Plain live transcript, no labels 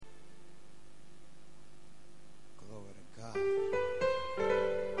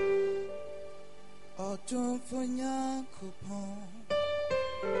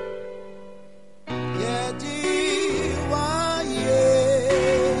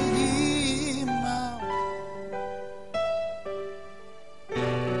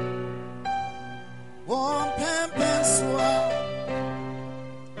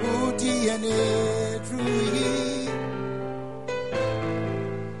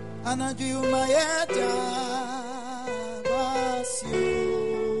Anaju mayeta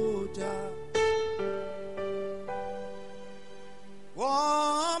basioda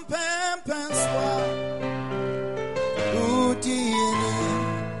Wam pempenswa Udini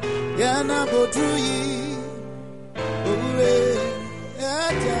Yana bodruyi Ure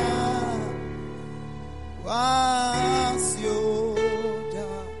eta basioda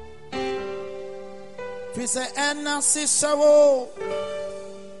Prise ena sisawo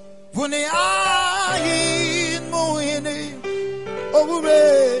Pune ayi muhini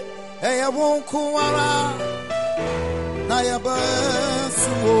Obure Eya wonkuwara Na ya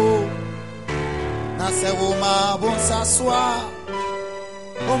basuwo Na se woma bonsaswa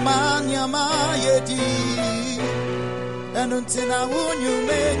Oma nyama yedi Enuntina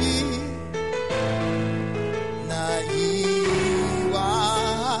unyumeni Na yiwaye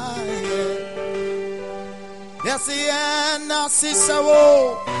Yasi ena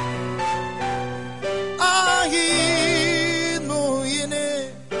sisawo Ahi muine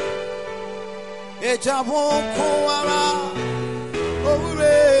Ejabon kuara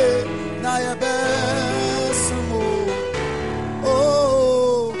Ore na ya besumo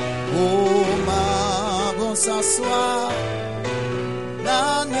Oh ma bon saswa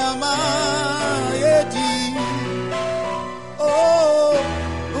Na nyama yedi Oh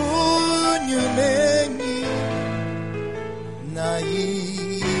unyumeni Na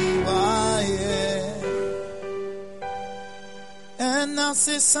yiwaye Na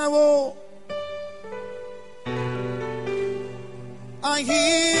sisawo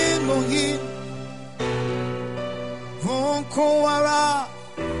Ahi muhin Vonkuara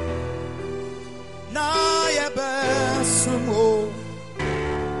Na yebesumo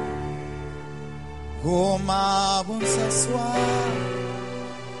Goma bunsaswa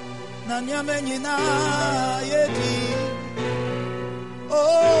Na nyamenyi na yedi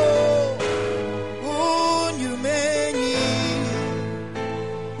Oh unyumenyi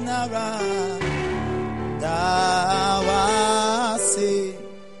Nara Dawase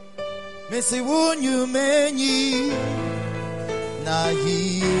Mesi unyumenyi Na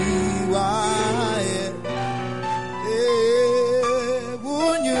yiwaye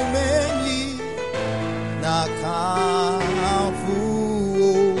Unyumenyi Na kafu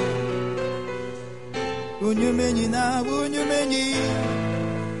Unyumenyi na unyumenyi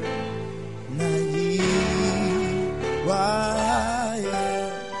Na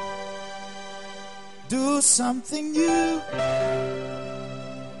yiwaye Do something new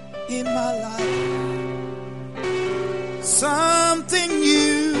in my life. Something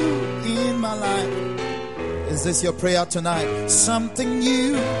new in my life. Is this your prayer tonight? Something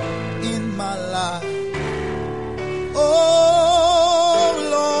new in my life. Oh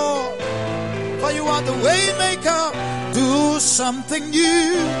Lord, for you are the way maker. Do something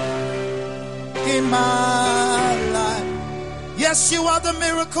new in my life. Yes, you are the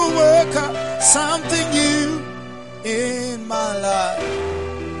miracle worker. Something new in my life.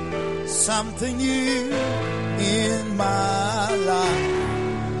 Something new in my life.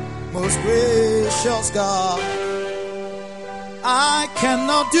 Most gracious God, I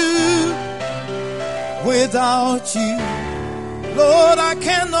cannot do without you. Lord, I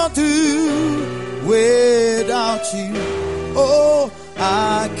cannot do without you. Oh,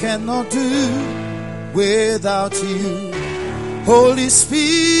 I cannot do without you. Holy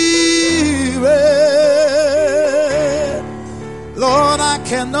Spirit, Lord, I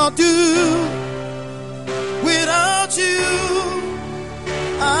cannot do without you.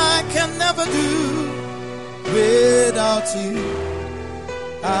 I can never do without you.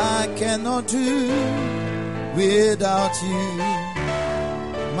 I cannot do without you.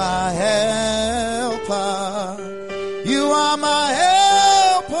 My helper, you are my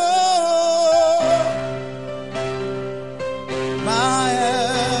helper. My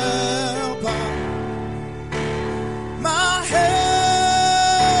helper, my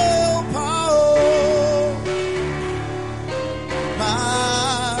helper, oh,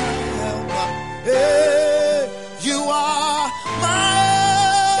 my helper, hey, you are my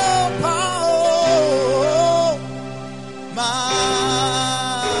helper, oh, my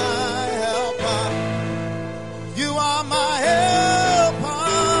helper, you are my helper,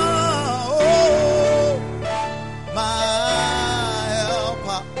 oh, my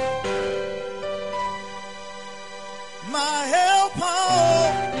my helper,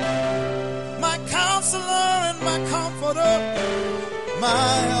 my counselor and my comforter, my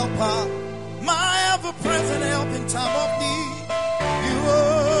helper, my ever-present help in time of need. You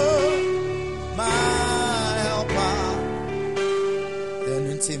are my helper. Then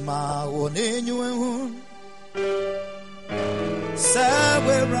into my own in you and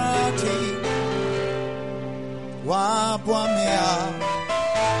werati wa bwamea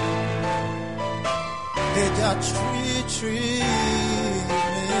eja tree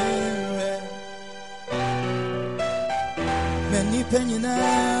mere many penina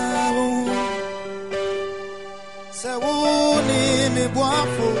se woni me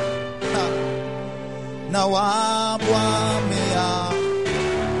bwafo na wa bwamea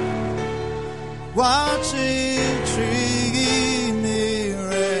wa tree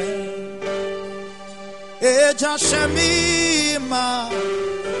mere eja shamima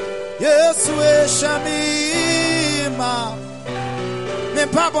Yesu shamima me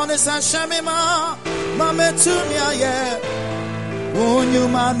pabone san shamima mame tumia ye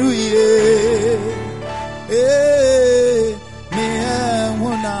onyuma nuye me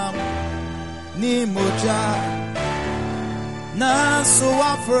wonam ni moja na so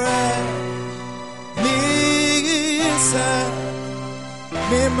afre mi se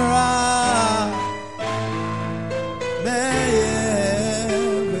mimra me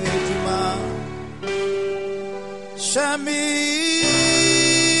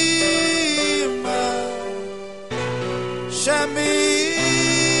Shamima,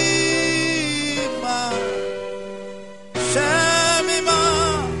 Shamima, Shamima,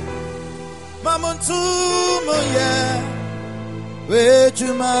 Mamuntu moye,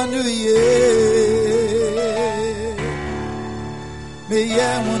 wejumanu ye, me ye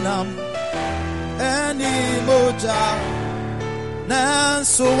munam, any moja, nan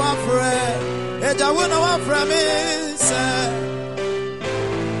so afraid. Eja wona wa fra me se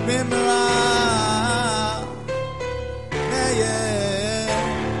mimra meye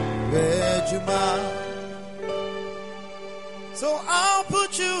wejuma. So I'll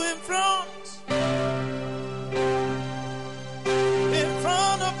put you in front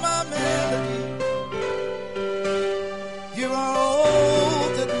of my melody. You are all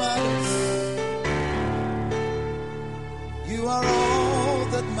that matters. You are all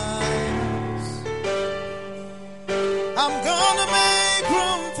that matters. I'm gonna make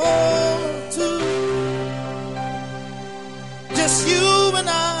room for two. Just you and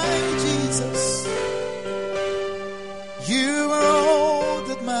I, Jesus. You are all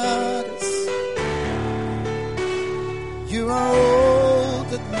that matters. You are all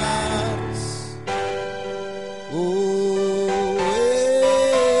that matters. Oh,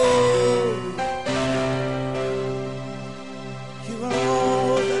 you are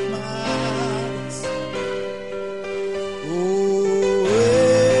all that matters.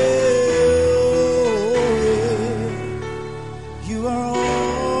 You are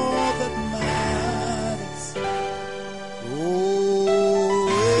all that matters.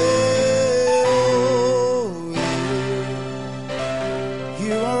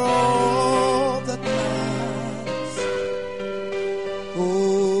 You are all that matters.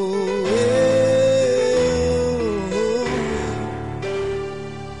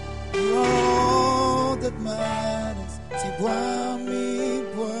 You are all that matters. Si buami,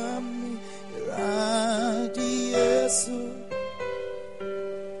 radi Yesu.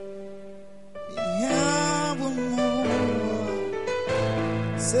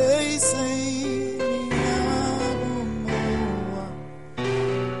 Say,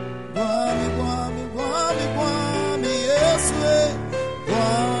 Guami, yes,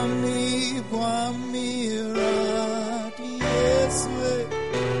 Guami,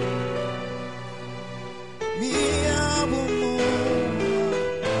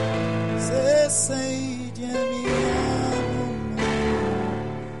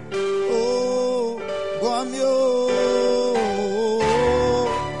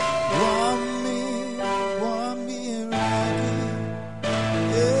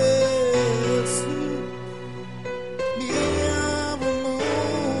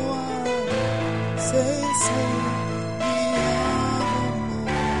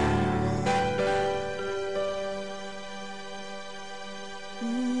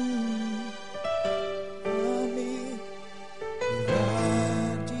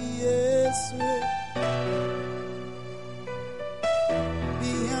 radi yes,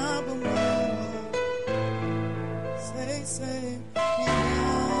 mi abumo, say, mi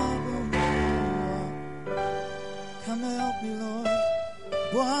abumo, oh, Guami, come help me, Lord.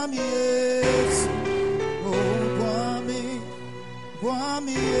 Guami, yes, oh,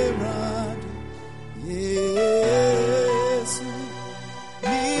 Guami, radi, yes,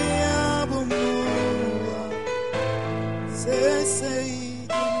 mi abumoa, say,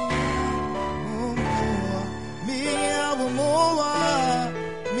 mi abumoa,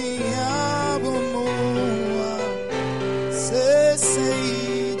 say,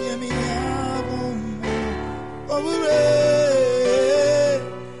 mi abumoa, oh,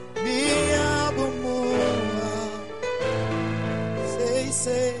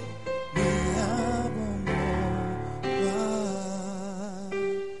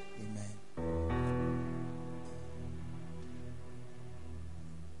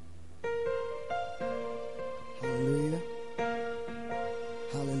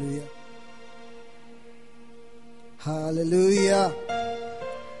 Hallelujah.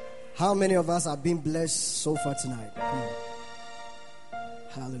 How many of us have been blessed so far tonight? Come on.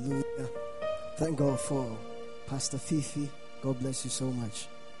 Hallelujah. Thank God for Pastor Fifi. God bless you so much.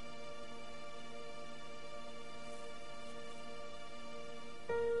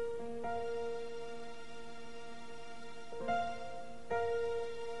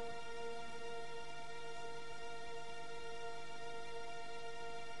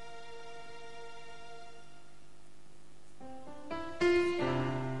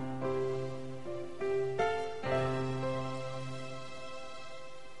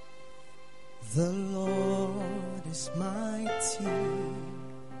 The Lord is mighty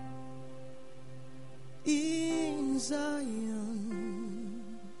in Zion.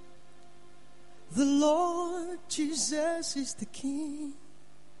 The Lord Jesus is the King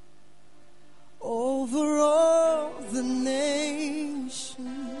over all the nations.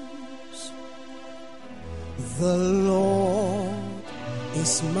 The Lord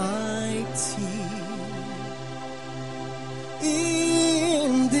is mighty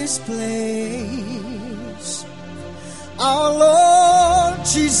in this place. Our Lord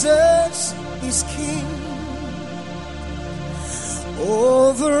Jesus is King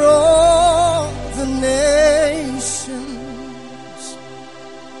over all the nations.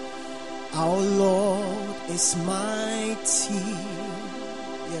 Our Lord is mighty,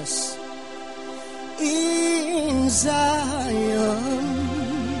 yes, in Zion.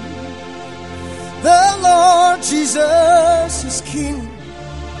 The Lord Jesus is King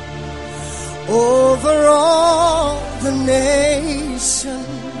over all the nations.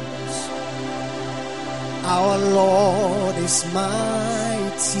 Our Lord is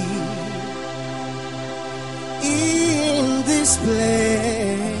mighty in this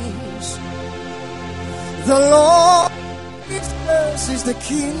place. The Lord Jesus is the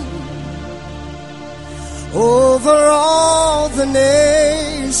King over all the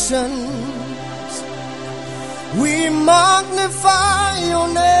nations. We magnify your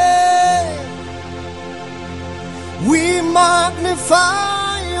name. We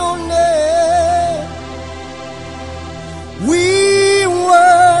magnify your name. We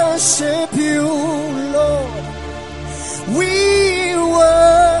worship you, Lord. We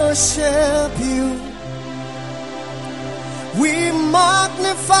worship you. We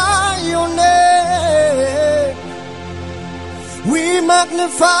magnify your name. We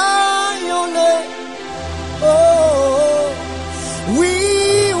magnify your name. Oh,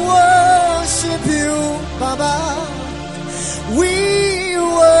 we worship you, Baba. We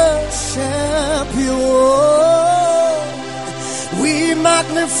worship you. Oh, we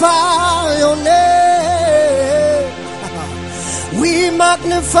magnify your name. We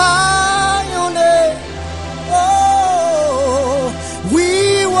magnify your name. Oh, we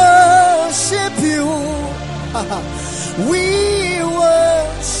worship you. We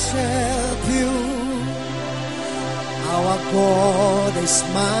worship you. Our God is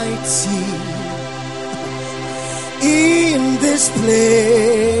mighty in this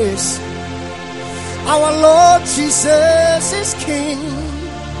place. Our Lord Jesus is King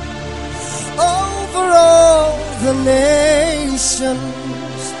over all the nations.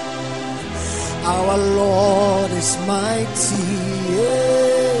 Our Lord is mighty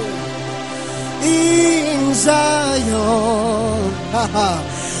in Zion.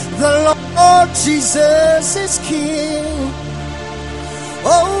 The Lord Jesus is King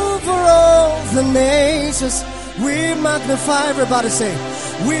over all the nations. We magnify, everybody say,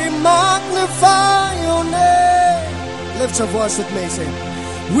 we magnify your name. Lift your voice with me, say,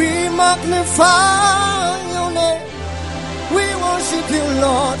 we magnify your name. We worship you,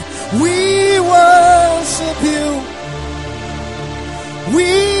 Lord. We worship you.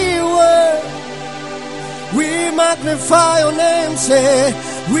 We magnify your name, say,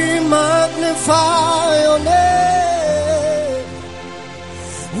 we magnify your name.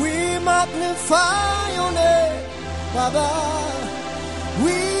 We magnify your name, Baba.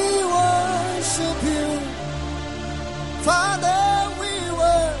 We worship you, Father. We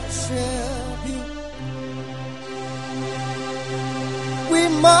worship you. We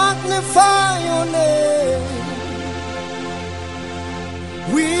magnify your name.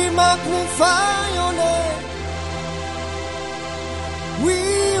 We magnify your name. We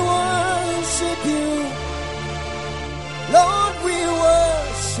worship you, Lord. We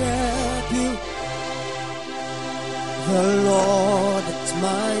worship you. The Lord is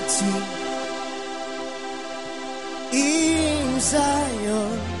mighty in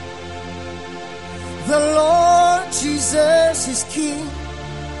Zion. The Lord Jesus is King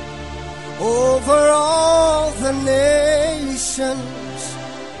over all the nations.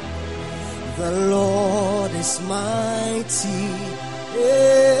 The Lord is mighty.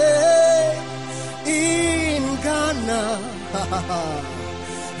 In Ghana,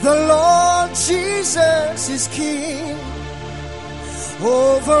 the Lord Jesus is King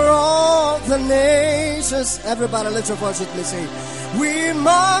over all the nations. Everybody lift your voice with me, say, we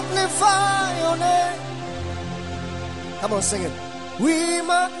magnify your name. Come on, sing it. We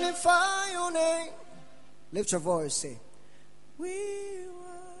magnify your name. Lift your voice, say, we were.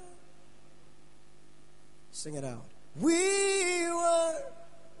 Sing it out.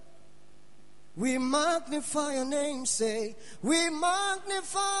 We magnify your name, say, we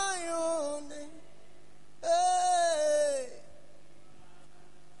magnify your name. Hey.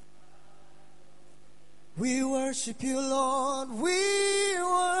 We worship you, Lord. We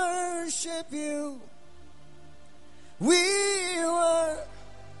worship you.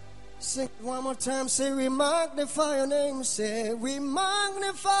 Sing it one more time. Say, we magnify your name. Say, we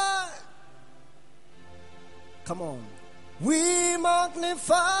magnify. Come on. We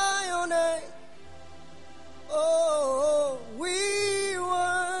magnify your name. Oh, we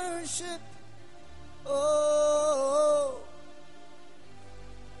worship. Oh.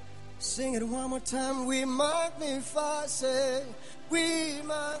 Sing it one more time. We magnify. Say, we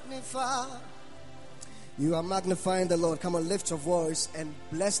magnify. You are magnifying the Lord. Come on, lift your voice and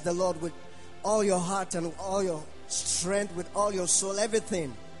bless the Lord with all your heart and all your strength, with all your soul,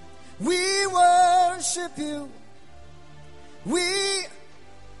 everything. We worship you.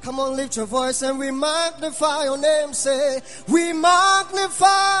 Come on, lift your voice and we magnify your name. Say, we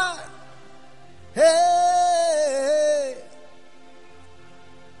magnify. Hey.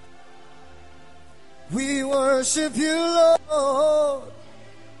 We worship you, Lord.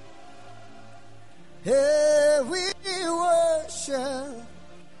 Hey, we worship.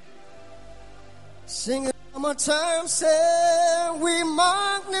 Sing it one more time. Say, we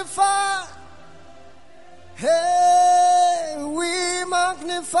magnify. Hey, we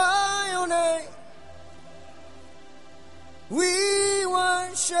magnify your name. We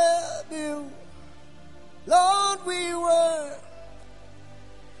worship you, Lord. We worship.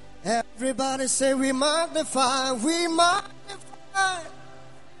 Everybody say, we magnify. We magnify.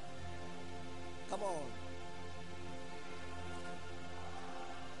 Come on.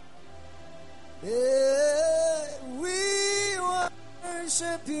 Yeah, we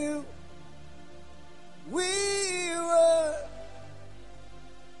worship you. We were.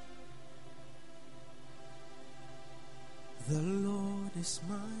 The Lord is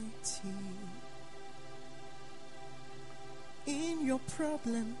mighty. In your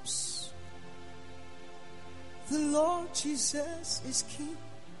problems, the Lord Jesus is King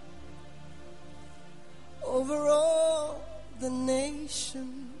over all the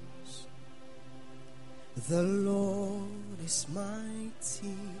nations. The Lord is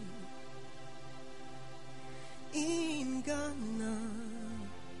mighty. In Ghana,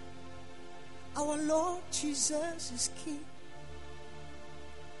 our Lord Jesus is King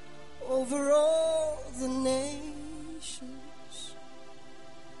over all the nations.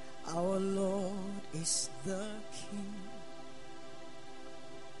 Our Lord is the King.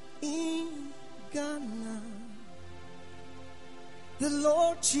 In Ghana, the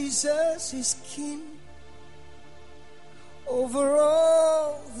Lord Jesus is King over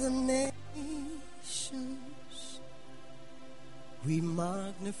all the nations. We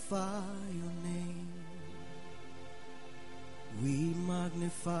magnify your name. We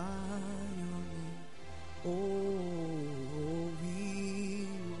magnify your name. Oh, we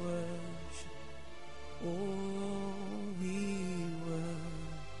worship. Oh, we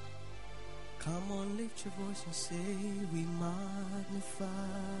worship. Come on, lift your voice and say, we magnify.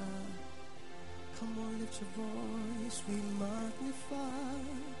 Come on, lift your voice. We magnify.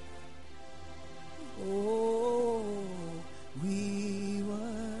 Oh, we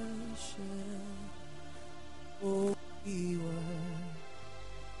worship. Oh, we worship.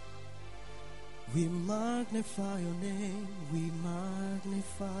 We magnify your name. We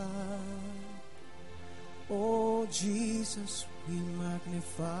magnify. Oh, Jesus, we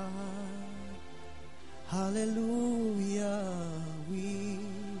magnify. Hallelujah. We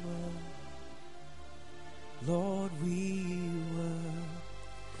worship. Lord, we worship.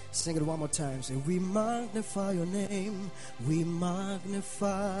 Sing it one more time. Say, we magnify your name. We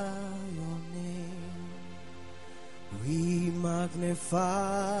magnify your name. We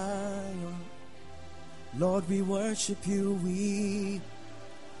magnify your. Lord, we worship you. We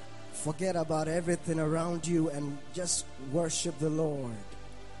forget about everything around you and just worship the Lord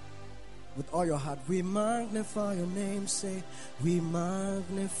with all your heart. We magnify your name. Say, we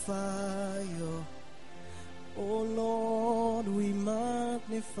magnify your. Oh Lord, we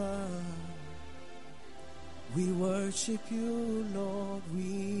magnify. We worship you, Lord.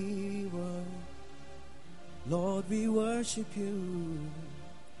 Lord, we worship you.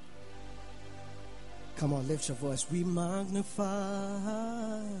 Come on, lift your voice. We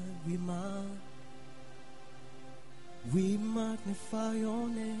magnify, we magnify your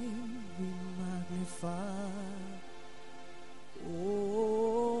name. We magnify.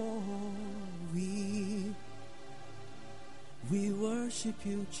 Oh, we worship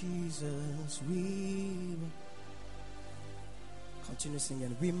you, Jesus. We continue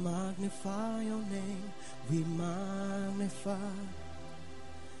singing. We magnify your name. We magnify.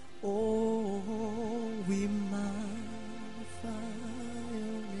 Oh, we magnify your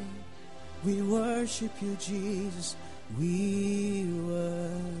name. We worship you, Jesus. We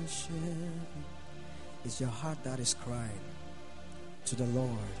worship you. It's your heart that is crying to the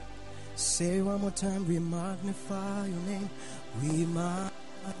Lord. Say one more time. We magnify your name. We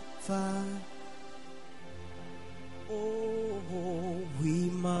magnify. Oh, we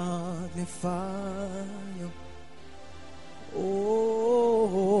magnify you.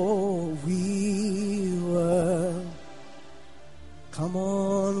 Oh, we were. Come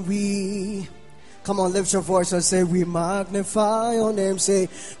on, lift your voice and say, we magnify your name. Say,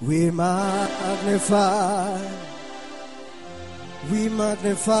 we magnify. We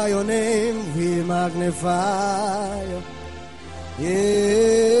magnify your name. We magnify.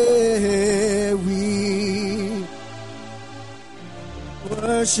 Yeah, we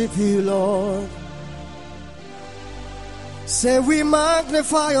worship you, Lord. Say, we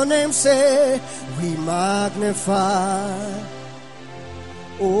magnify your name. Say, we magnify.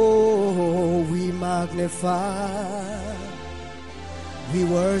 Oh, we magnify. We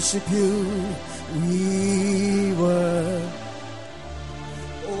worship you. We were.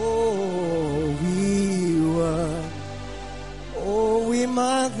 Oh, we were. Oh, we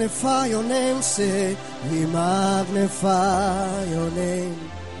magnify your name. Say, we magnify your name.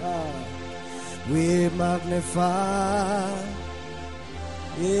 We magnify.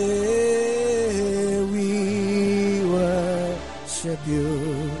 Yeah, we worship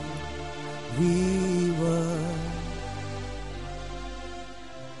you. We were.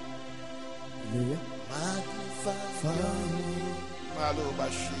 Hallelujah. Magnify your name.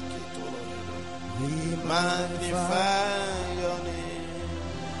 We magnify your name.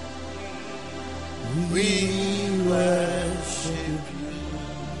 We worship you.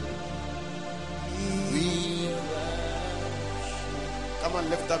 Come on,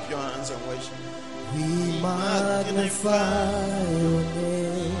 lift up your hands and worship. We magnify your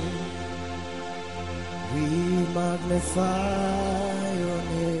name. We magnify your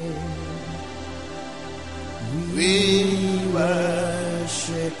name. We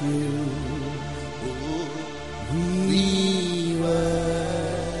worship you. We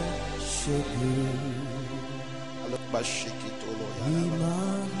worship you. We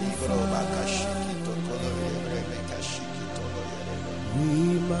magnify. We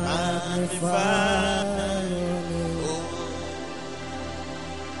magnify your name.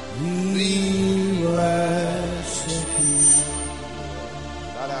 We worship you.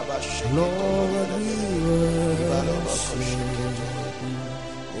 Lord, we worship you.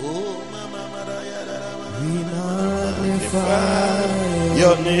 We magnify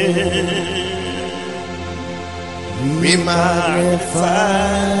your name. We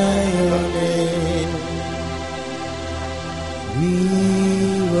magnify your name. We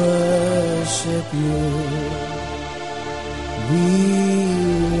worship you. We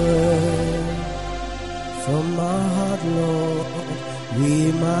worship from our heart, Lord. We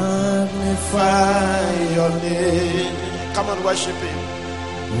magnify your name. Come on, worship him.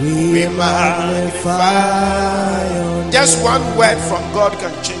 We magnify your name. Just one word from God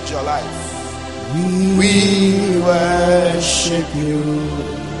can change your life. We worship you,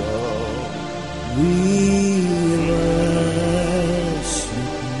 Lord. We worship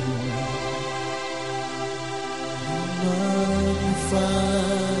you. Magnify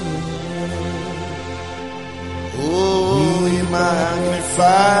your name. Oh, we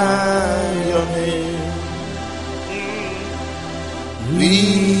magnify your name. We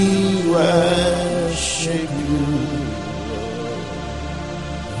worship you, Lord.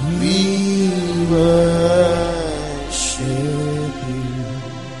 We worship you.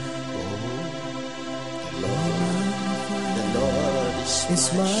 Oh, the Lord is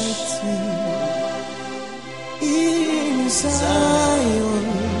mighty in Zion.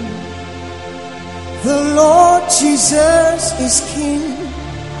 The Lord Jesus is King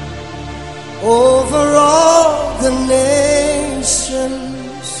over all the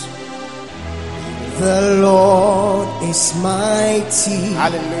nations. The Lord is mighty.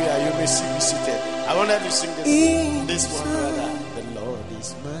 Hallelujah. You may be seated. I want to sing this one, brother. The Lord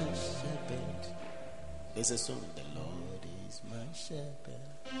is my shepherd. There's a song. The Lord is my shepherd.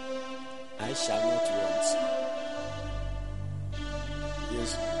 I shall not want.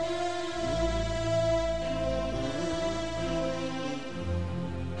 Yes.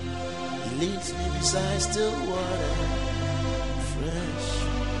 He leads me beside still water. Fresh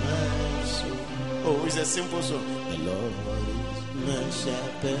my soul. Oh, it's a simple song. The Lord is my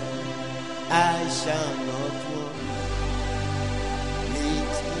shepherd. I shall not want.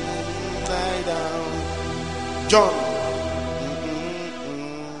 Lead me lie down. John.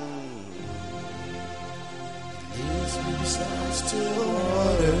 Leads me beside still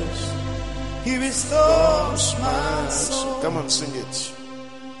waters. He restores my soul. Come on, sing it.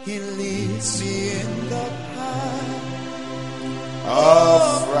 He leads me in the path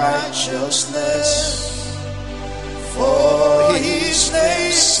Of righteousness, for His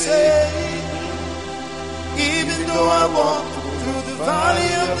name's sake. Even though I walk through the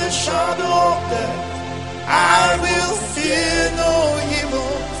valley of the shadow of death, I will fear no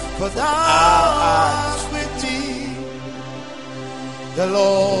evil, for thou art with me. The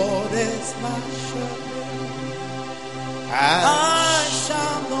Lord is my shepherd, I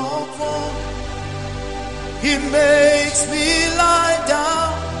shall not want. He makes me lie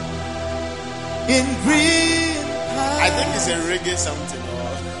down in green pastures. I think it's a reggae something.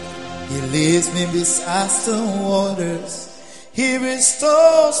 He leads me beside still waters. He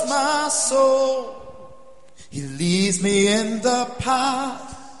restores my soul. He leads me in the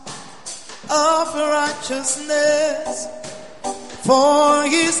path of righteousness for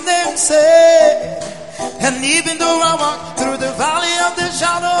His name's sake. And even though I walk through the valley of the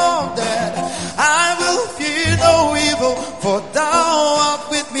shadow of death, I will fear no evil, for thou art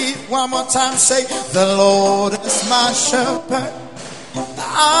with me. One more time, say, the Lord is my shepherd,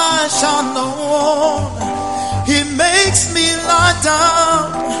 I shall not want. He makes me lie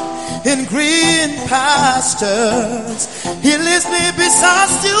down in green pastures. He leads me beside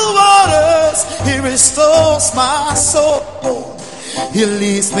still waters. He restores my soul. He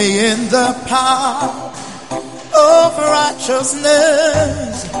leads me in the path of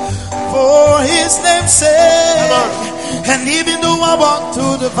righteousness for His name's sake. And even though I walk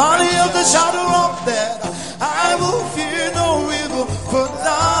through the valley of the shadow of death, I will fear no evil, for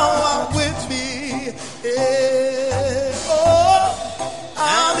thou art with me. Yeah. Oh,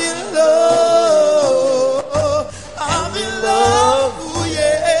 I'm in love. I'm in love, ooh,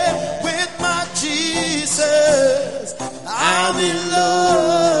 yeah, with my Jesus. I'm in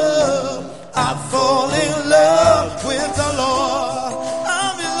love. I fall in love with the Lord.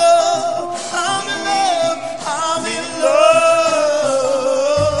 I'm in love. I'm in love. I'm in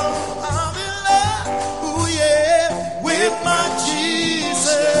love. I'm in love, ooh, yeah, with my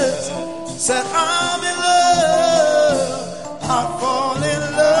Jesus. Said I'm in love. I fall in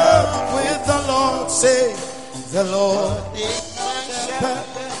love with the Lord. Say, the Lord is my shepherd,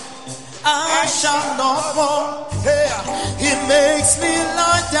 I shall not want. Hey, He makes me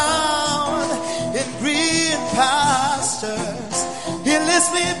lie down in green pastures. He leads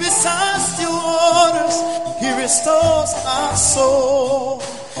me beside still waters. He restores my soul.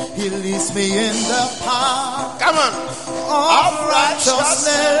 He leads me in the path, come on, of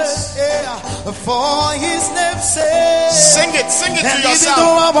righteousness, yeah, for His name's sake. Sing it And to even yourself.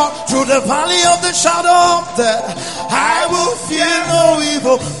 though I walk through the valley of the shadow of death, I will fear no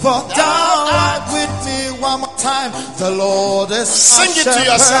evil, for thou art with me. One more time, the Lord is my Sing it to shepherd.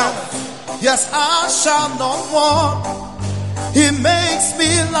 yourself. Yes, I shall not want. He makes me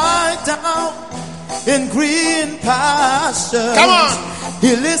lie down in green pastures. Come on.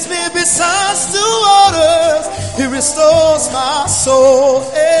 He leads me beside still waters. He restores my soul.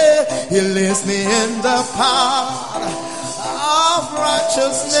 Yeah. He leads me in the path of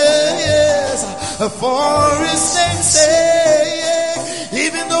righteousness for His name's sake.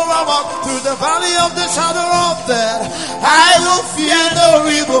 Even though I walk through the valley of the shadow of death, I will fear no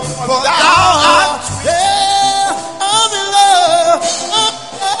evil, for thou art. Yeah, I'm in love.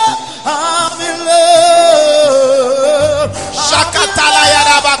 I'm in love. Shakatala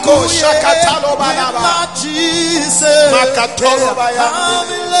yarabako, shakatalo banaba. With my Jesus. Makatolo bayande. I'm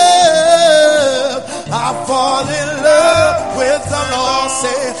in love. I fall in love with the Lord.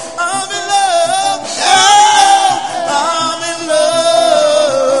 Say, I'm in love. Yeah, I'm in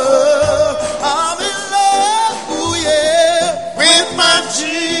love. I'm in love. Ooh, yeah. With my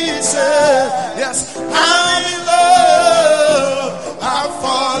Jesus. Yes, I'm in love. I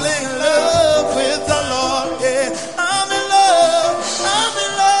fall in love with the Lord. Yeah, I'm in love. I'm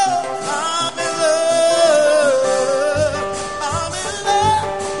in love. I'm in love. I'm in love.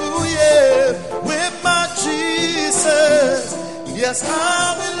 Ooh, yeah. With Yes,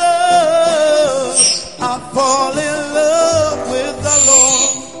 I'm in love. I fall in love with the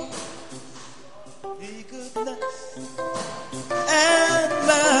Lord. His goodness and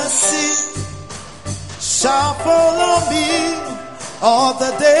mercy shall follow me all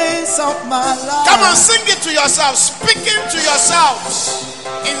the days of my life. Come on, sing it to yourself. Speaking to yourselves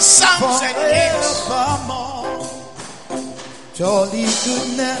in psalms and hymns. Forevermore. Surely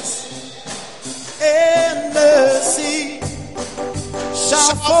goodness and mercy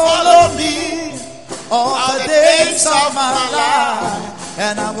shall follow me all the days of my life,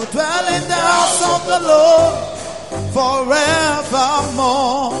 and I will dwell in the house of the Lord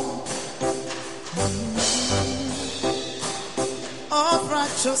forevermore. Of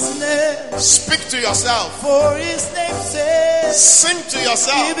righteousness, Speak to yourself. for his name's sake. Sing to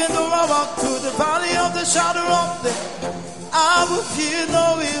yourself. Even though I walk through the valley of the shadow of death, I will fear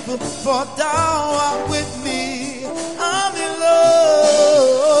no evil, for thou art with me. I'm in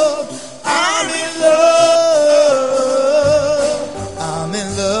love. I'm in love. I'm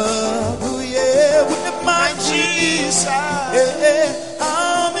in love. Oh yeah, with my Jesus. Yeah,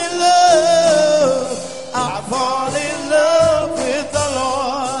 I'm in love. I fall in love with the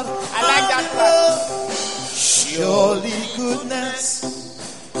Lord. I like that I'm in part. love. Surely goodness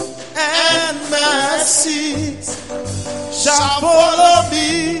and mercy shall follow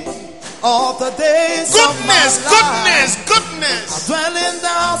me all the days of my Goodness, life. goodness, goodness. Dwell in the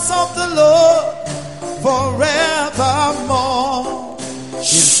house of the Lord forevermore.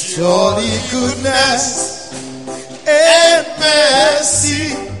 Surely goodness and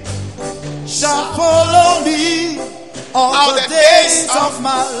mercy shall follow me all the days of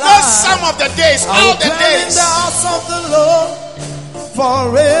my Not life. some of the days, I all will the dwell in days. the house of the Lord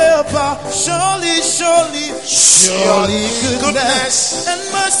forever. Surely, surely, surely goodness and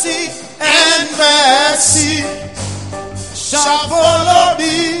mercy shall follow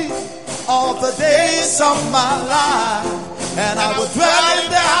me all the days of my life, and I will dwell in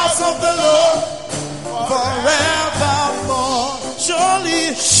the house of the Lord forevermore.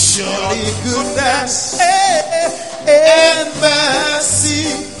 Surely, surely goodness and mercy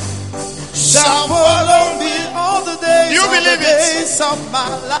shall follow me all the days, You all the believe it? days of my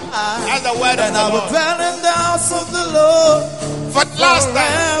life, That's the word of and I the will Lord. dwell in the house of the Lord For the last time.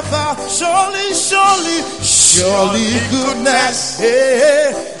 forever. Surely, surely, surely goodness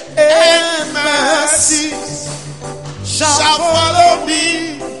and mercy shall follow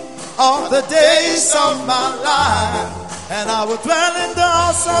me all the days of my life, and I will dwell in the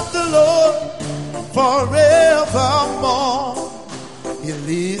house of the Lord forevermore. He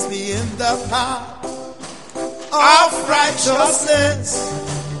leads me in the path of righteousness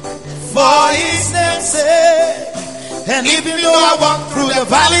for his name's sake. And even though I walk through the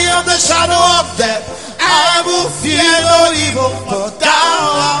valley of the shadow of death, I will fear no evil, for thou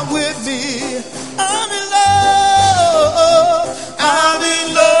art with me. I'm in love. I'm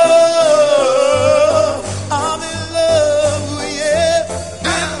in love. I'm in love, yeah,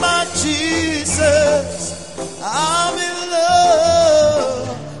 with my Jesus. I'm in love.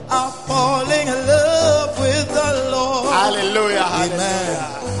 I'm falling in love with the Lord. Hallelujah. Amen.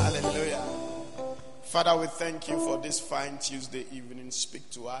 Hallelujah. Hallelujah. Father, we thank you for this fine Tuesday evening. Speak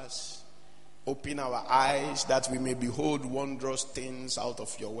to us. Open our eyes that we may behold wondrous things out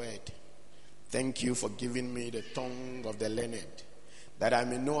of your word. Thank you for giving me the tongue of the learned, that I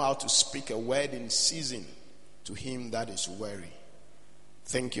may know how to speak a word in season to him that is weary.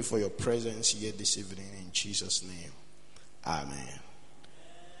 Thank you for your presence here this evening in Jesus' name. Amen.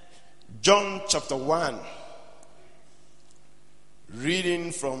 John chapter 1,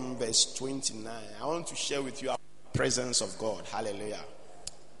 reading from verse 29. I want to share with you the presence of God. Hallelujah.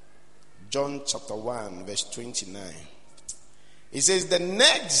 John chapter 1, verse 29. It says, the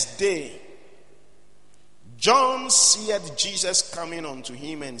next day, John seeth Jesus coming unto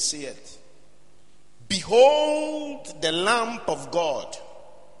him and saith, behold the Lamb of God,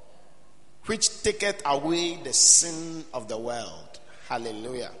 which taketh away the sin of the world.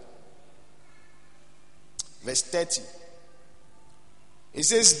 Hallelujah. Verse 30. It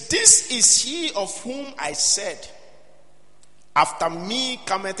says, this is he of whom I said, after me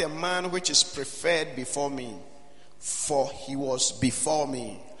cometh a man which is preferred before me, for he was before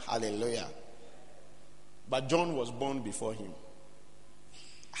me. Hallelujah. But John was born before him.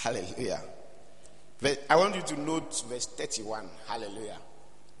 Hallelujah. I want you to note verse 31. Hallelujah.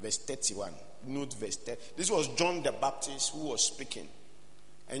 Verse 31. Note verse 30. This was John the Baptist who was speaking.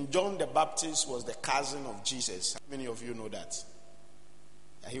 And John the Baptist was the cousin of Jesus. How many of you know that?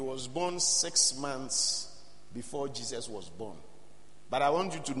 He was born 6 months before Jesus was born. But I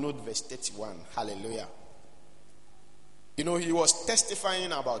want you to note verse 31. Hallelujah. He was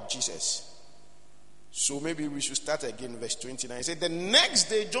testifying about Jesus. So maybe we should start again, verse 29. He said, the next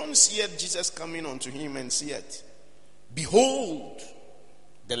day John seeth Jesus coming unto him, and saith, behold,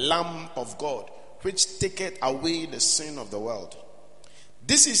 the Lamb of God, which taketh away the sin of the world.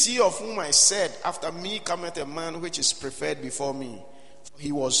 This is he of whom I said, after me cometh a man which is preferred before me. For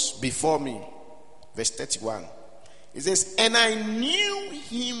he was before me. Verse 31. It says, and I knew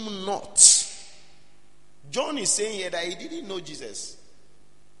him not. John is saying here that he didn't know Jesus.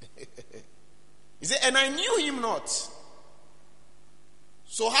 He said, and I knew him not.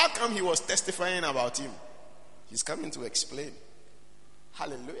 So how come he was testifying about him? He's coming to explain.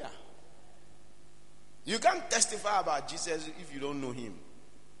 Hallelujah. You can't testify about Jesus if you don't know him.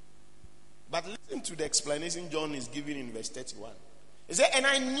 But listen to the explanation John is giving in verse 31. He said, and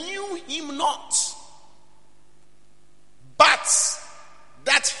I knew him not, but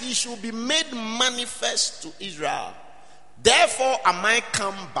that he should be made manifest to Israel. Therefore am I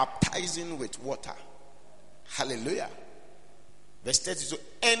come baptizing with water. Hallelujah. Verse 32.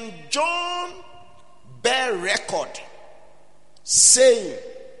 And John bare record, saying,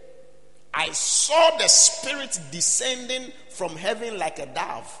 I saw the Spirit descending from heaven like a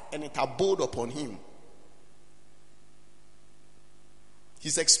dove, and it abode upon him.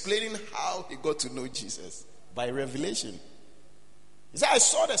 He's explaining how he got to know Jesus by revelation. He said, I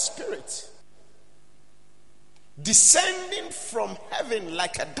saw the Spirit descending from heaven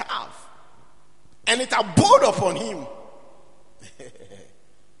like a dove, and it abode upon him.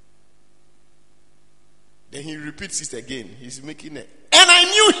 Then he repeats it again. He's making it. And I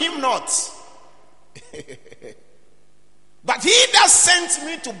knew him not. But he that sent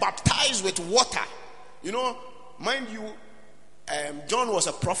me to baptize with water. Mind you, John was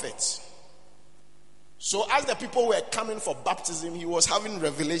a prophet. So as the people were coming for baptism, he was having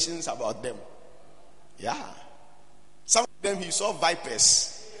revelations about them. Yeah. Some of them he saw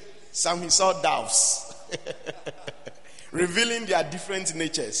vipers. Some he saw doves. Revealing their different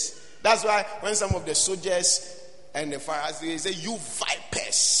natures. That's why when some of the soldiers and the Pharisees say, you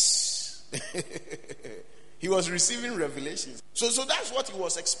vipers. He was receiving revelations. So that's what he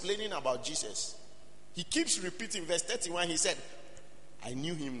was explaining about Jesus. He keeps repeating verse 31. He said, I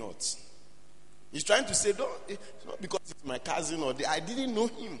knew him not. He's trying to say, it's not because it's my cousin I didn't know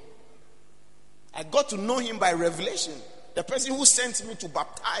him. I got to know him by revelation. The person who sent me to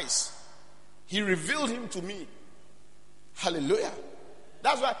baptize, he revealed him to me. Hallelujah.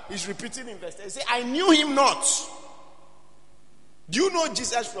 That's why he's repeating in verse 10. He said, I knew him not. Do you know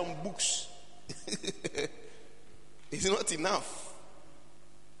Jesus from books? It's not enough.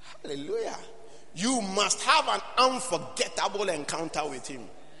 Hallelujah. You must have an unforgettable encounter with him.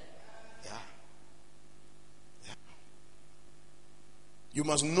 Yeah. You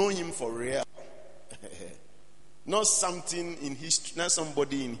must know him for real. Not something in history, not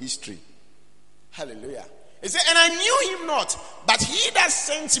somebody in history. Hallelujah. He said, and I knew him not, but he that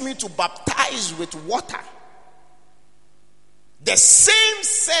sent me to baptize with water, the same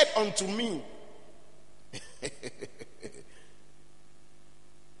said unto me,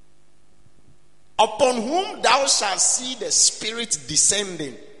 upon whom thou shalt see the Spirit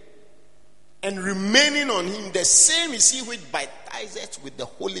descending and remaining on him, the same is he which baptizeth with the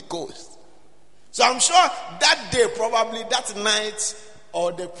Holy Ghost. So I'm sure that day, probably that night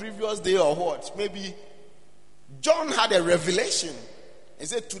or the previous day or what, maybe John had a revelation. He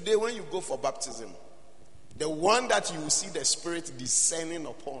said, today when you go for baptism, the one that you will see the Spirit descending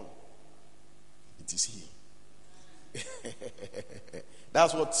upon, it is he.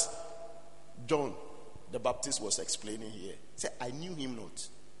 That's what John the Baptist was explaining here. He said, I knew him not.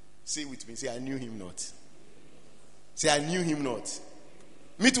 Say with me, say, I knew him not. Say, I knew him not.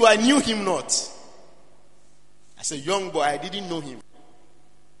 Me too, I knew him not. As a young boy, I didn't know him.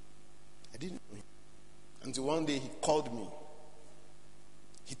 I didn't know him. Until one day he called me.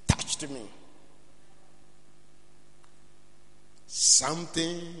 He touched me.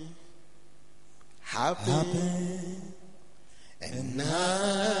 Something happened. And now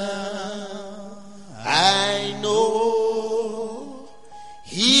I know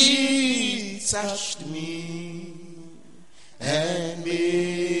he touched me and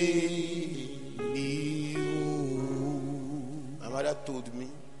made me whole. My mother told me,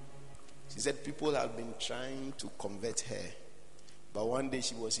 she said people have been trying to convert her, but one day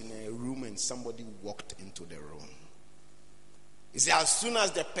she was in a room and somebody walked into the room. He said as soon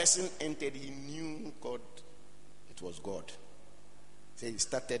as the person entered, he knew God. It was God. So he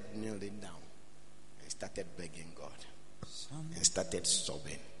started kneeling down and started begging God and started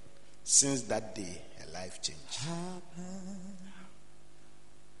sobbing. Since that day, her life changed.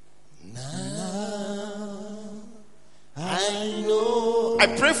 Now I know. I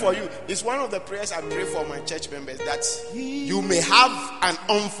pray for you. It's one of the prayers I pray for my church members, that you may have an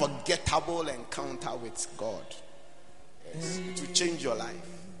unforgettable encounter with God. Yes, to change your life.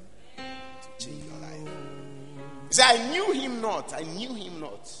 To change your life. He said, I knew him not. I knew him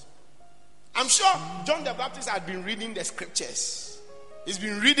not. I'm sure John the Baptist had been reading the scriptures. He's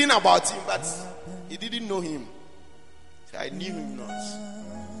been reading about him, but he didn't know him. So I knew him not.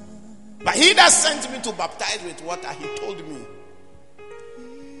 But he that sent me to baptize with water, he told me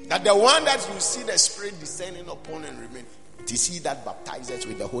that the one that you see the Spirit descending upon and remain, it is he that baptizes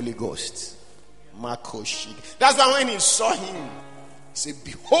with the Holy Ghost. That's why when he saw him, he said,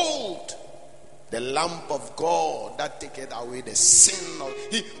 behold, the Lamb of God that taketh away the sin of...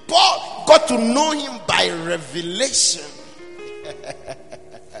 Paul got to know him by revelation.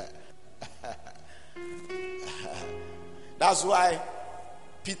 That's why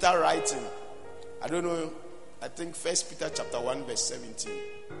Peter writing, I don't know, I think 1 Peter chapter 1 verse 17.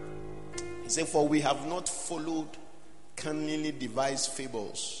 He said, for we have not followed cunningly devised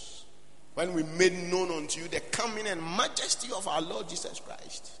fables, when we made known unto you the coming and majesty of our Lord Jesus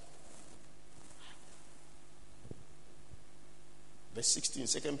Christ. Verse 16,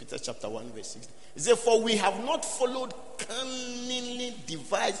 2 Peter chapter 1 verse 16. He said, for we have not followed cunningly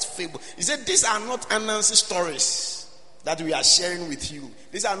devised fables. He said, these are not Anansi stories that we are sharing with you.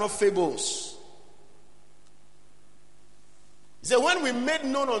 These are not fables. He said, when we made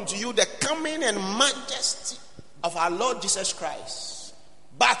known unto you the coming and majesty of our Lord Jesus Christ,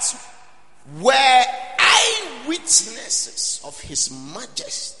 but were eyewitnesses of his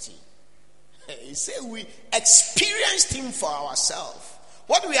majesty. He said, we experienced him for ourselves.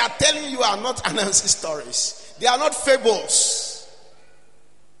 What we are telling you are not Anansi stories. They are not fables.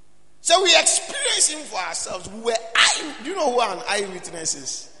 So we experienced him for ourselves. We were do you know who an eyewitness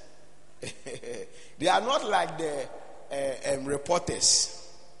is? They are not like the reporters.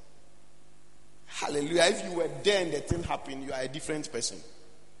 Hallelujah. If you were there and the thing happened, you are a different person.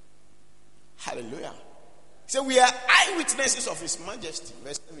 Hallelujah. So we are eyewitnesses of his majesty.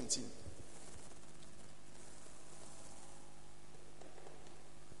 Verse 17.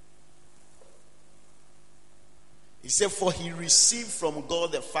 He said, for he received from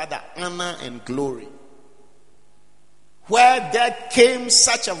God the Father honor and glory, where there came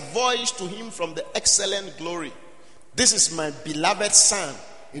such a voice to him from the excellent glory, this is my beloved Son,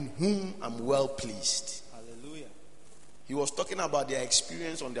 in whom I'm well pleased. Hallelujah. He was talking about their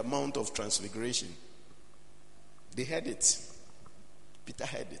experience on the Mount of Transfiguration. They heard it. Peter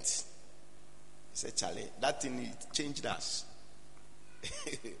heard it. He said, Charlie, that thing, it changed us.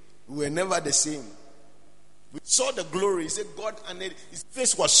 We were never the same. We saw the glory. He said, God, and his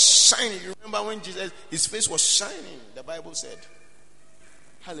face was shining. You remember when Jesus, his face was shining, the Bible said.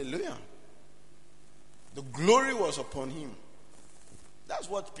 Hallelujah. The glory was upon him. That's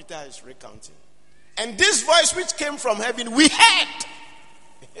what Peter is recounting. And this voice which came from heaven, we heard.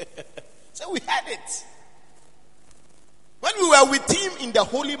 So we heard it. When we were with him in the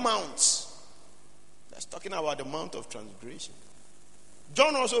holy mount. That's talking about the Mount of Transfiguration.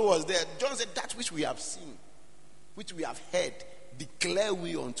 John also was there. John said, that which we have seen, which we have heard, declare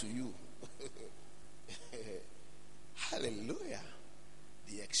we unto you. Hallelujah.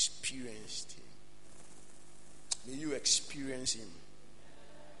 They experienced him. May you experience him.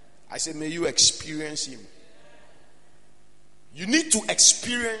 I said, may you experience him. You need to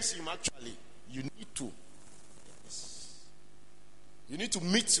experience him, actually. You need to. Yes. You need to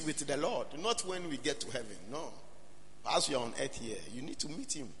meet with the Lord. Not when we get to heaven. No. As you are on earth here, you need to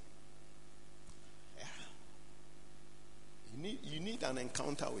meet him. You need an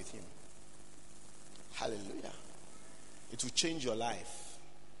encounter with him. Hallelujah. It will change your life.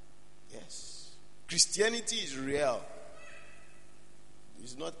 Yes. Christianity is real.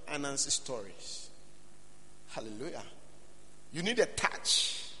 It's not Anansi stories. Hallelujah. You need a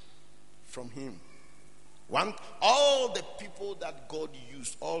touch from him. All the people that God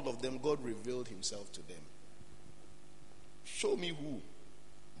used, all of them, God revealed himself to them. Show me who?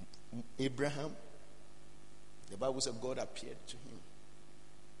 Abraham. The Bible said God appeared to him.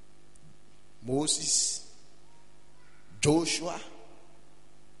 Moses, Joshua.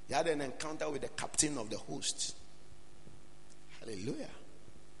 He had an encounter with the captain of the host. Hallelujah.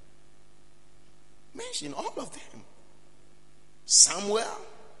 Mention all of them. Samuel.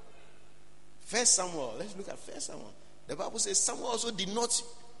 First Samuel. Let's look at First Samuel. The Bible says Samuel also did not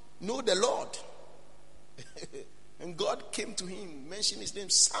know the Lord. And God came to him, mentioned his name,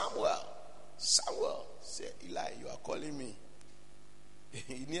 Samuel. Samuel said, Eli, you are calling me.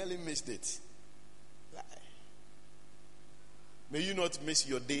 He nearly missed it. May you not miss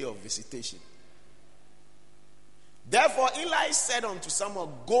your day of visitation. Therefore Eli said unto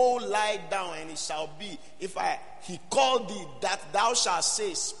Samuel, Go lie down, and it shall be, if he called thee, that thou shalt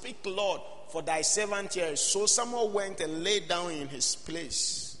say, Speak, Lord, for thy servant heareth. So Samuel went and lay down in his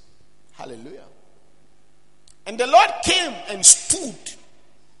place. Hallelujah. And the Lord came and stood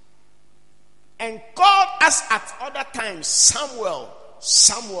and called us at other times, Samuel,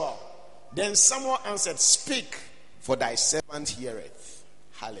 Samuel. Then Samuel answered, Speak, for thy servant heareth.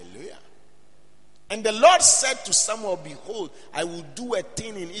 Hallelujah. And the Lord said to Samuel, Behold, I will do a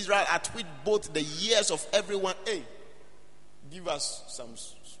thing in Israel at which both the years of everyone. Hey, give us some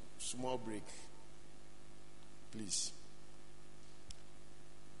small break, please.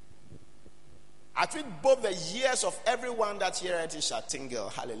 At which both the years of everyone that heareth it shall tingle.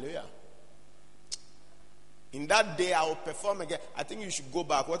 Hallelujah. In that day I will perform again. I think you should go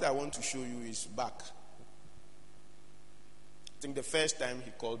back. What I want to show you is back. I think the first time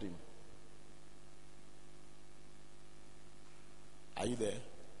he called him. Are you there?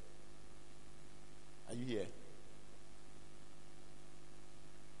 Are you here?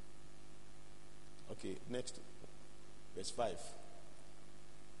 Okay, next. Verse 5.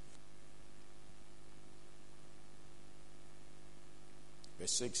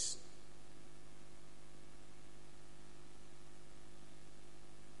 Verse 6.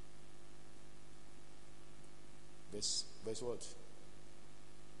 Verse what?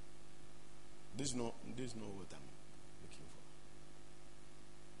 This is not what I'm looking for.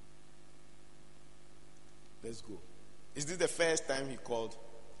 Let's go. Is this the first time he called?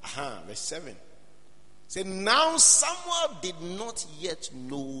 Verse 7. Say, now Samuel did not yet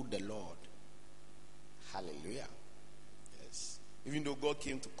know the Lord. Hallelujah. Yes. Even though God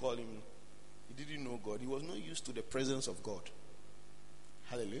came to call him, he didn't know God. He was not used to the presence of God.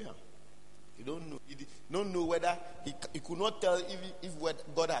 Hallelujah. He don't know. He don't know whether he could not tell if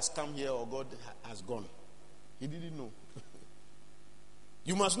God has come here or God has gone. He didn't know.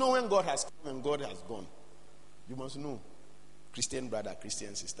 You must know when God has come and God has gone. You must know, Christian brother,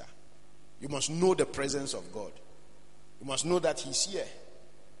 Christian sister. You must know the presence of God. You must know that He's here.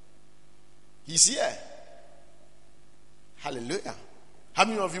 He's here. Hallelujah. How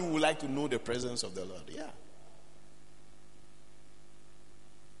many of you would like to know the presence of the Lord? Yeah.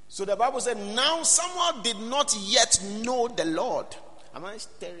 So the Bible said, now Samuel did not yet know the Lord. Am I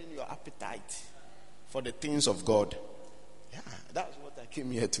stirring your appetite for the things of God? Yeah, that's what I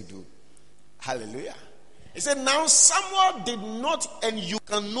came here to do. Hallelujah. He said, now Samuel did not, and you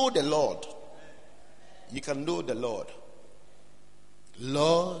can know the Lord. You can know the Lord.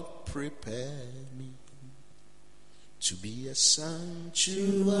 Lord, prepare me to be a sanctuary,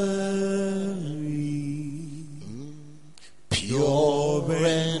 pure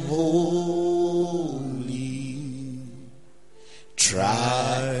and holy,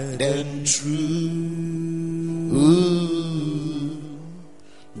 tried and true.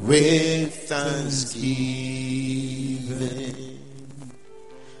 With thanksgiving,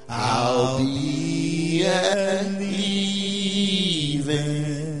 I'll be a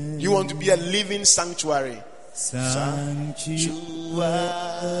living. You want to be a living sanctuary? Sanctuary.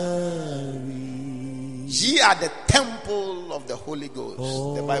 Ye are the temple of the Holy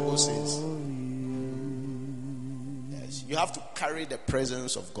Ghost, the Bible says. Yes, you have to carry the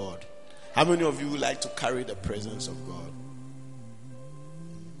presence of God. How many of you would like to carry the presence of God?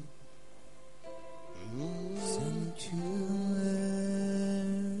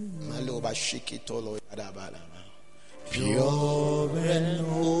 Pure and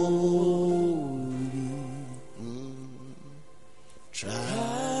holy,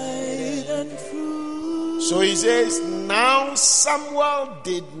 tried and true. So he says, now Samuel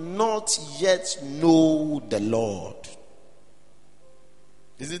did not yet know the Lord.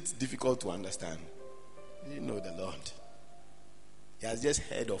 Is it difficult to understand? He didn't know the Lord. He has just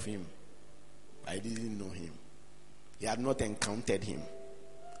heard of him, but he didn't know him. He had not encountered him.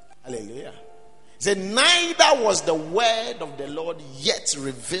 Hallelujah. He said, neither was the word of the Lord yet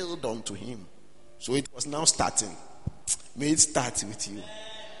revealed unto him. So it was now starting. May it start with you.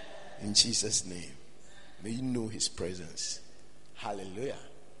 In Jesus' name. May you know his presence. Hallelujah.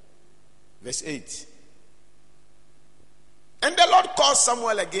 Verse 8. And the Lord called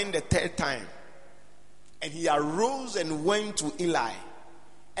Samuel again the third time. And he arose and went to Eli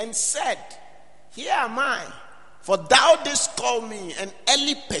and said, here am I. For thou didst call me, and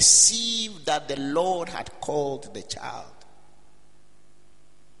Eli perceived that the Lord had called the child.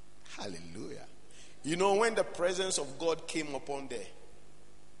 Hallelujah. You know, when the presence of God came upon the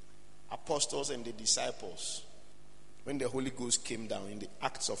apostles and the disciples, when the Holy Ghost came down in the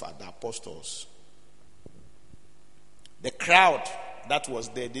Acts of the Apostles, the crowd that was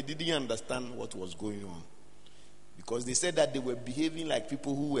there, they didn't understand what was going on. Because they said that they were behaving like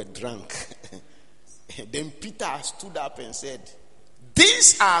people who were drunk. Then Peter stood up and said,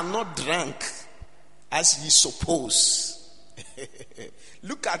 "These are not drunk as ye suppose."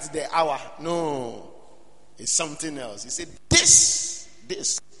 Look at the hour. No, it's something else. He said, This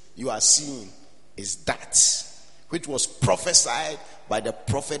you are seeing is that which was prophesied by the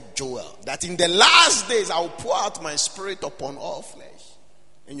prophet Joel, that in the last days I will pour out my spirit upon all flesh,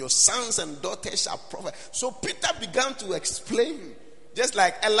 and your sons and daughters shall prophesy. So Peter began to explain, just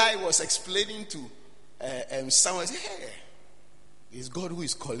like Eli was explaining to someone. Hey, it's God who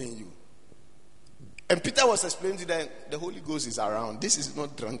is calling you. And Peter was explaining to them, the Holy Ghost is around. This is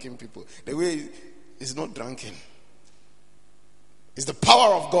not drunken people. The way is not drunken. It's the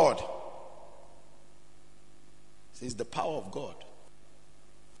power of God. It's the power of God.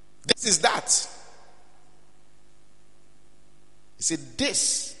 This is that. He said,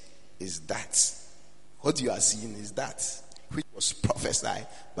 this is that. What you are seeing is that which was prophesied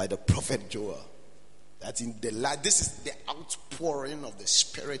by the prophet Joel. That in the light, this is the outpouring of the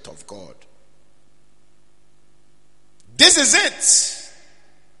Spirit of God. This is it.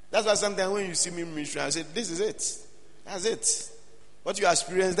 That's why sometimes when you see me in ministry, I say, this is it. That's it. What you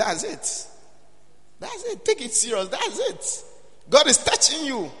experience, that's it. That's it. Take it serious. That's it. God is touching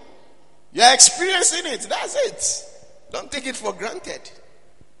you. You are experiencing it. That's it. Don't take it for granted.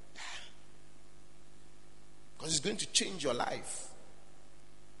 Because it's going to change your life.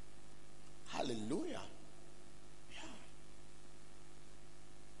 Hallelujah. Yeah.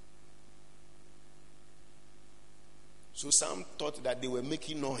 So some thought that they were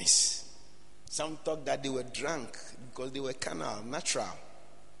making noise. Some thought that they were drunk because they were carnal, natural.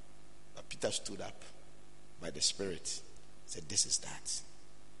 But Peter stood up by the Spirit, said, this is that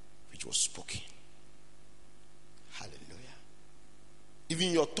which was spoken. Hallelujah.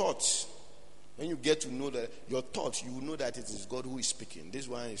 Even your thoughts, when you get to know that your thoughts, you will know that it is God who is speaking. This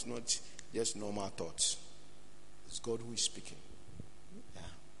one is not just normal thoughts. It's God who is speaking. Yeah.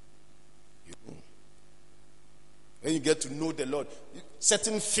 You know. When you get to know the Lord,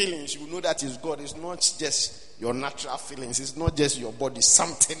 certain feelings, you will know that it's God. It's not just your natural feelings. It's not just your body.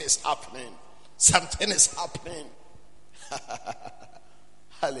 Something is happening. Something is happening.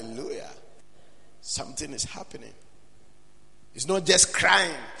 Hallelujah. Something is happening. It's not just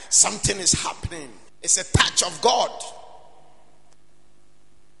crying. Something is happening. It's a touch of God.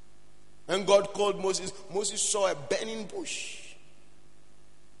 When God called Moses, Moses saw a burning bush. He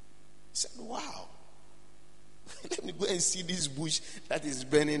said, wow. Let me go and see this bush that is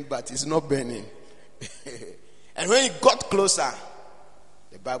burning, but it's not burning. And when he got closer,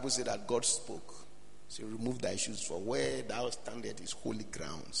 the Bible said that God spoke. So remove thy shoes, for where thou standest is holy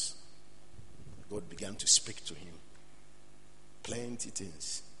grounds. God began to speak to him. Plenty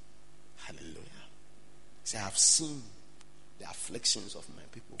things. Hallelujah. He said, I have seen the afflictions of my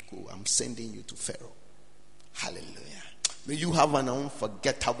people. Go, I'm sending you to Pharaoh. Hallelujah. May you have an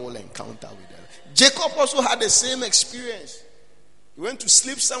unforgettable encounter with them. Jacob also had the same experience. He went to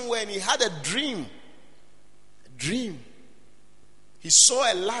sleep somewhere and he had a dream. A dream. He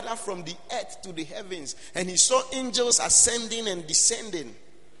saw a ladder from the earth to the heavens, and he saw angels ascending and descending.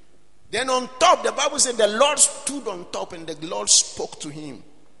 Then on top, the Bible said the Lord stood on top and the Lord spoke to him. He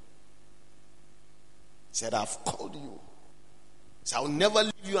said, I've called you. He said, I'll never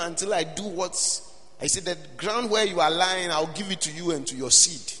leave you until I do what I said. The ground where you are lying, I'll give it to you and to your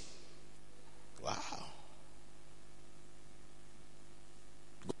seed. Wow.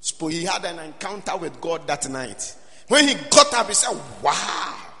 So he had an encounter with God that night. When he got up, he said,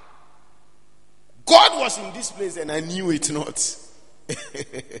 wow. God was in this place and I knew it not.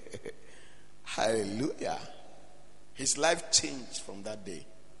 Hallelujah. His life changed from that day.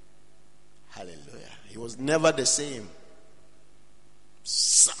 Hallelujah. He was never the same.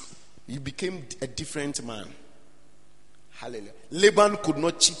 He became a different man. Hallelujah. Laban could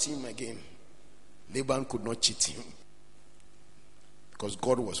not cheat him again. Laban could not cheat him. Because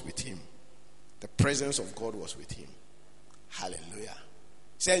God was with him. The presence of God was with him. Hallelujah.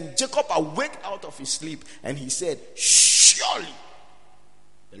 He said, Jacob awake out of his sleep and he said, surely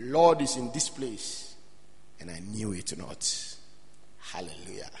the Lord is in this place, and I knew it not.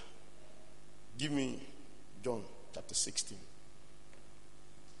 Hallelujah. Give me John chapter 16.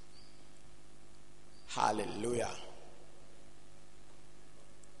 Hallelujah.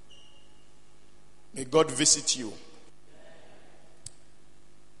 May God visit you.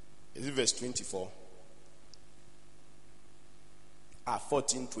 Is it verse 24?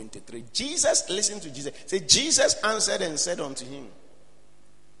 14:23. Jesus, listen to Jesus. Say, Jesus answered and said unto him,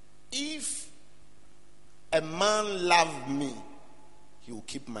 if a man love me, he will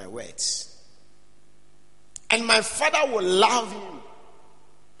keep my words. And my Father will love him,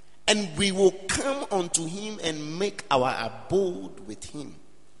 and we will come unto him and make our abode with him.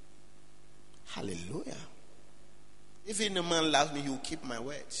 Hallelujah. If any man loves me, he will keep my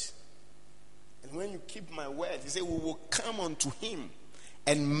words. And when you keep my words, he said, we will come unto him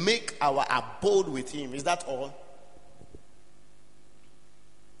and make our abode with him. Is that all?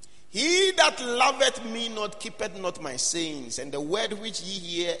 He that loveth me not keepeth not my sayings, and the word which ye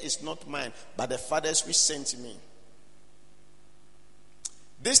hear is not mine, but the Father's which sent me.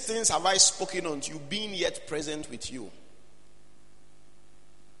 These things have I spoken unto you, being yet present with you.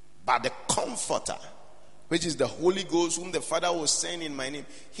 But the Comforter, which is the Holy Ghost, whom the Father will send in my name,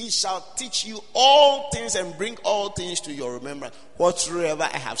 he shall teach you all things and bring all things to your remembrance, whatsoever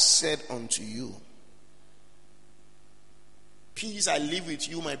I have said unto you. Peace I leave with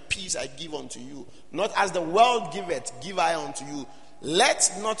you, my peace I give unto you. Not as the world giveth, give I unto you.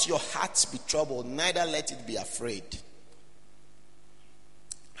 Let not your hearts be troubled, neither let it be afraid.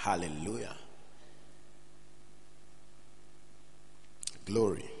 Hallelujah.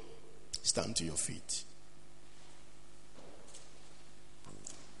 Glory. Stand to your feet.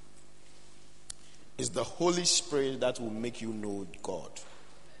 It's the Holy Spirit that will make you know God.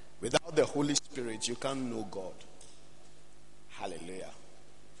 Without the Holy Spirit, you can't know God. Hallelujah.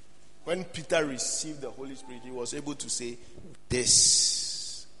 When Peter received the Holy Spirit, he was able to say,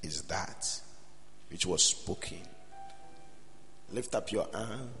 this is that which was spoken. Lift up your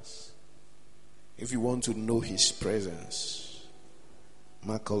hands if you want to know his presence.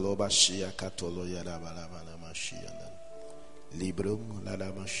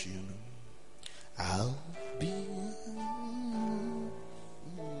 I'll be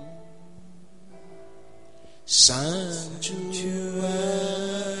sanctuary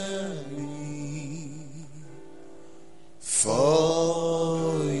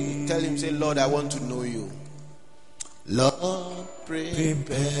for you. Tell him, say, Lord, I want to know you. Lord,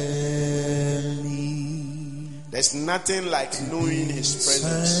 prepare me. There's nothing like knowing his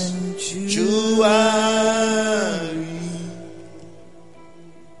presence. Sanctuary,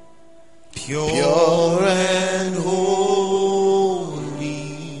 pure and holy.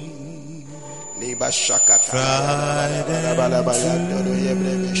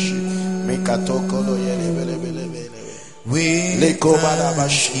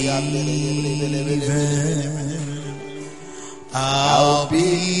 I'll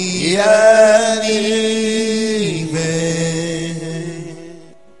be an even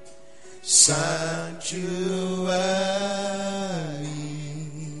sanctuary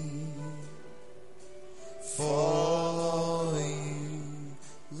for you.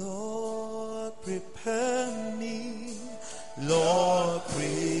 Lord, prepare me. Lord,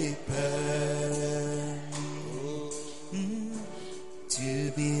 prepare me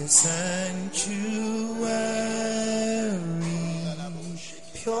to be a sanctuary.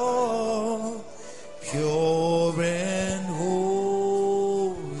 Pure, pure and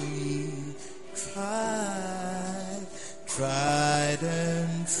holy, tried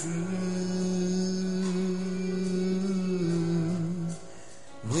and true,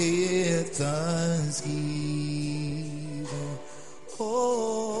 with thanksgiving.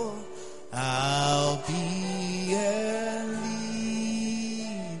 Oh, I'll be a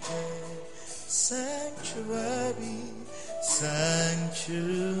living sanctuary. Sanctuary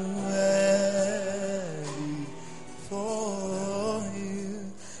for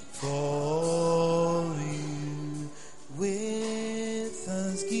you, with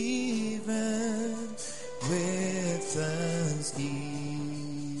thanksgiving,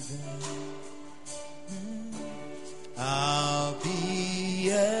 I'll be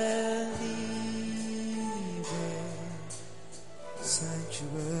a living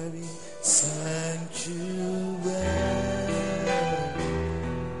sanctuary.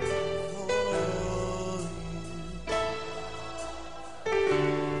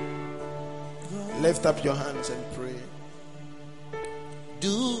 Lift up your hands and pray.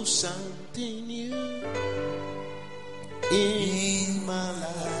 Do something new in my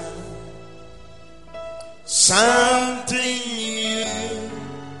life. Something new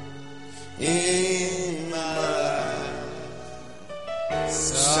in my life.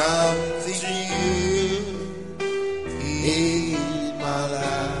 Something new in my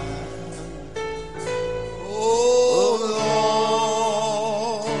life. Oh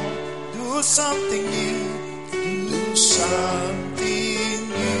Lord, do something new. Do something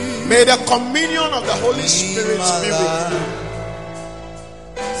new. May the communion of the Holy Spirit be with you.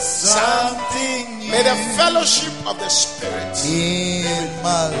 Something new. May the fellowship of the Spirit in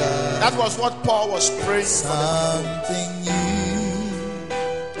my life. That was what Paul was praying for. Something new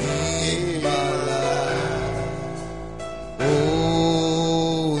in my life.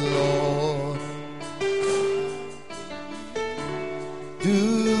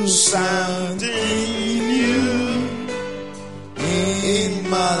 something new in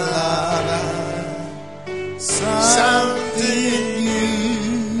my life. Something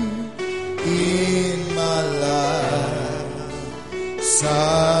new in my life.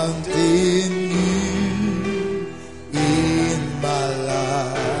 Something new in my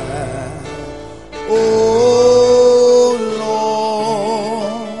life. Oh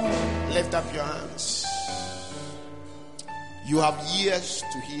Lord. Lift up your hands. You have ears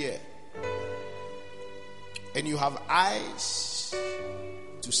to hear, and you have eyes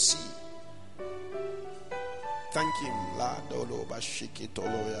to see. Thank him.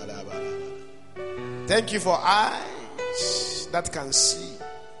 Thank you for eyes that can see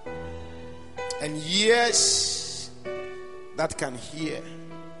and ears that can hear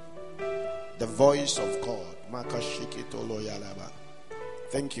the voice of God.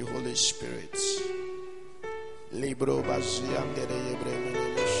 Thank you, Holy Spirit.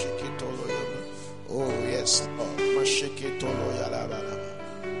 Oh yes, Lord.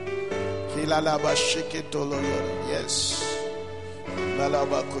 Yes.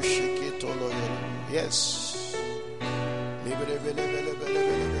 Yes.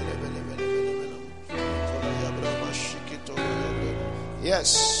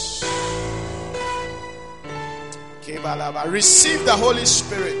 Yes. Receive the Holy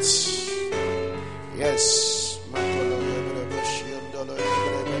Spirit. Yes.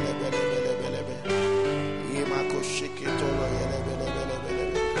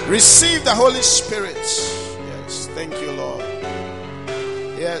 Receive the Holy Spirit. Yes. Thank you, Lord.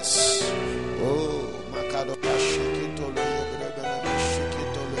 Yes. Oh, Makado Bashikitolo.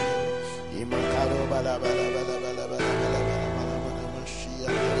 Imakado Bala Bala Bala Bala Bala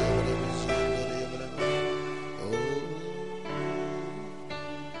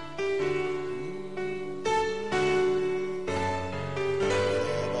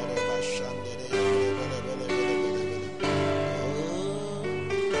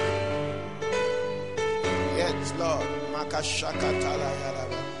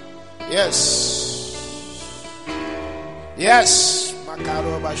yes. Yes.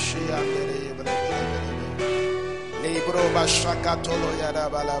 Makaro Bashia. Libro Bashakatolo Yada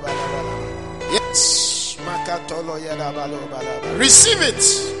Bala Bala Bala. Yes. Makatolo Yada Bala Bala. Receive it.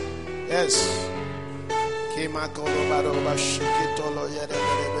 Yes. Kimakolo Baro Bashikitolo Yada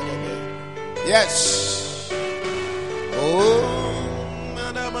Bala. Yes. Oh.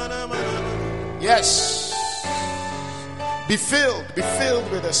 Yes. Be filled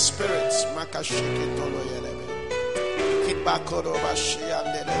with the Spirit.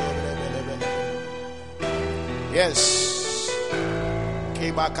 Yes.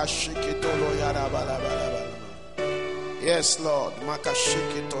 Yes, Lord.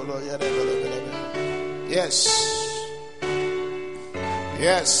 Yes.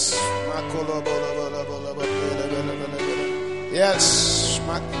 Yes. Yes.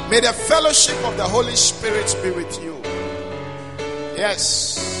 May the fellowship of the Holy Spirit be with you.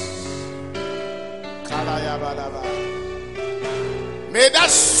 Yes. May that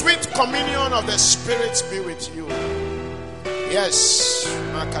sweet communion of the Spirit be with you. Yes.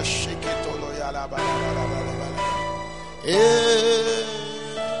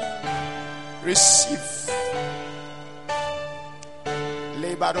 Receive.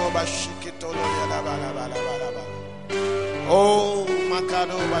 Oh,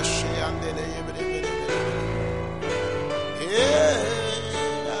 Makado Bashiande.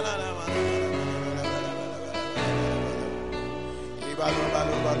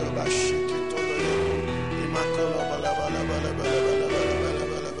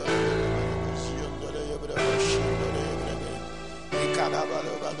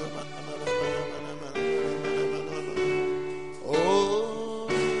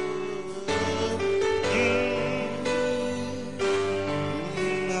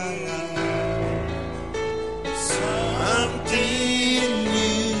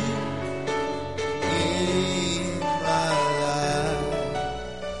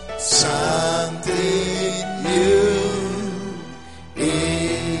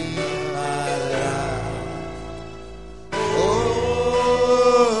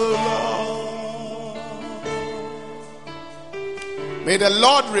 May the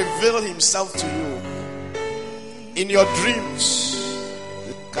Lord reveal himself to you in your dreams.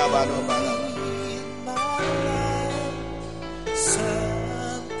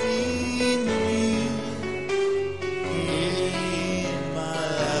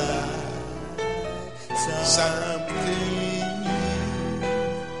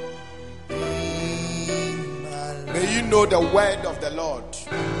 May you know the word of the Lord.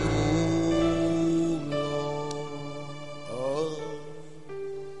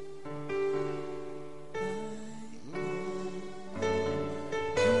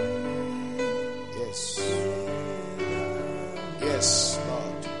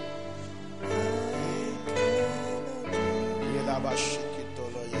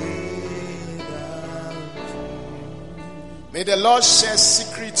 May the Lord share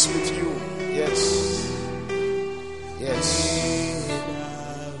secrets with you. Yes. Yes.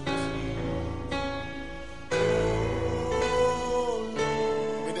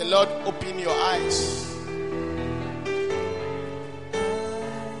 May the Lord open your eyes.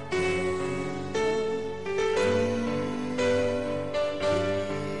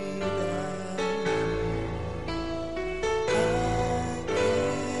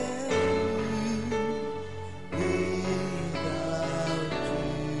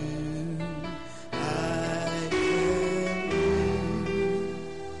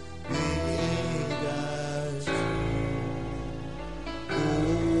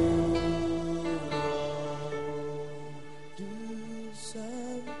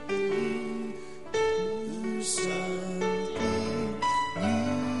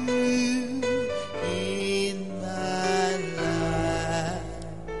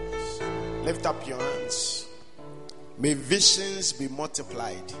 Lift up your hands. May visions be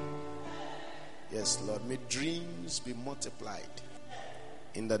multiplied. Yes, Lord. May dreams be multiplied.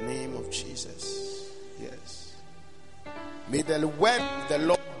 In the name of Jesus. Yes. May the word of the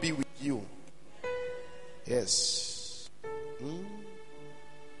Lord be with you. Yes.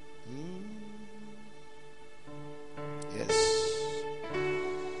 Yes.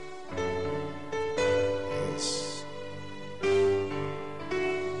 Yes.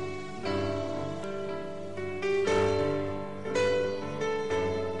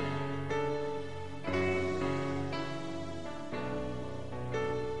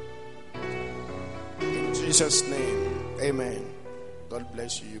 In Jesus' name, amen. God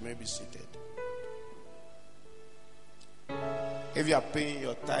bless you. You may be seated. If you are paying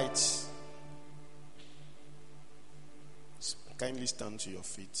your tithes, kindly stand to your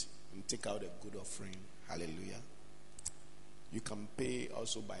feet and take out a good offering. Hallelujah. You can pay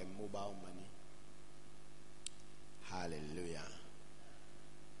also by mobile money. Hallelujah.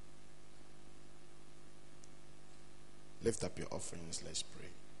 Lift up your offerings. Let's pray.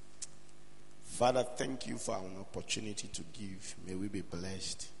 Father, thank you for an opportunity to give. May we be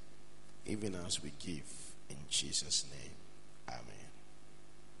blessed even as we give. In Jesus' name. Amen.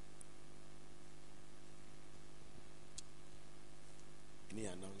 Any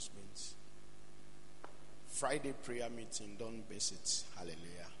announcements? Friday prayer meeting, don't miss it.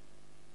 Hallelujah.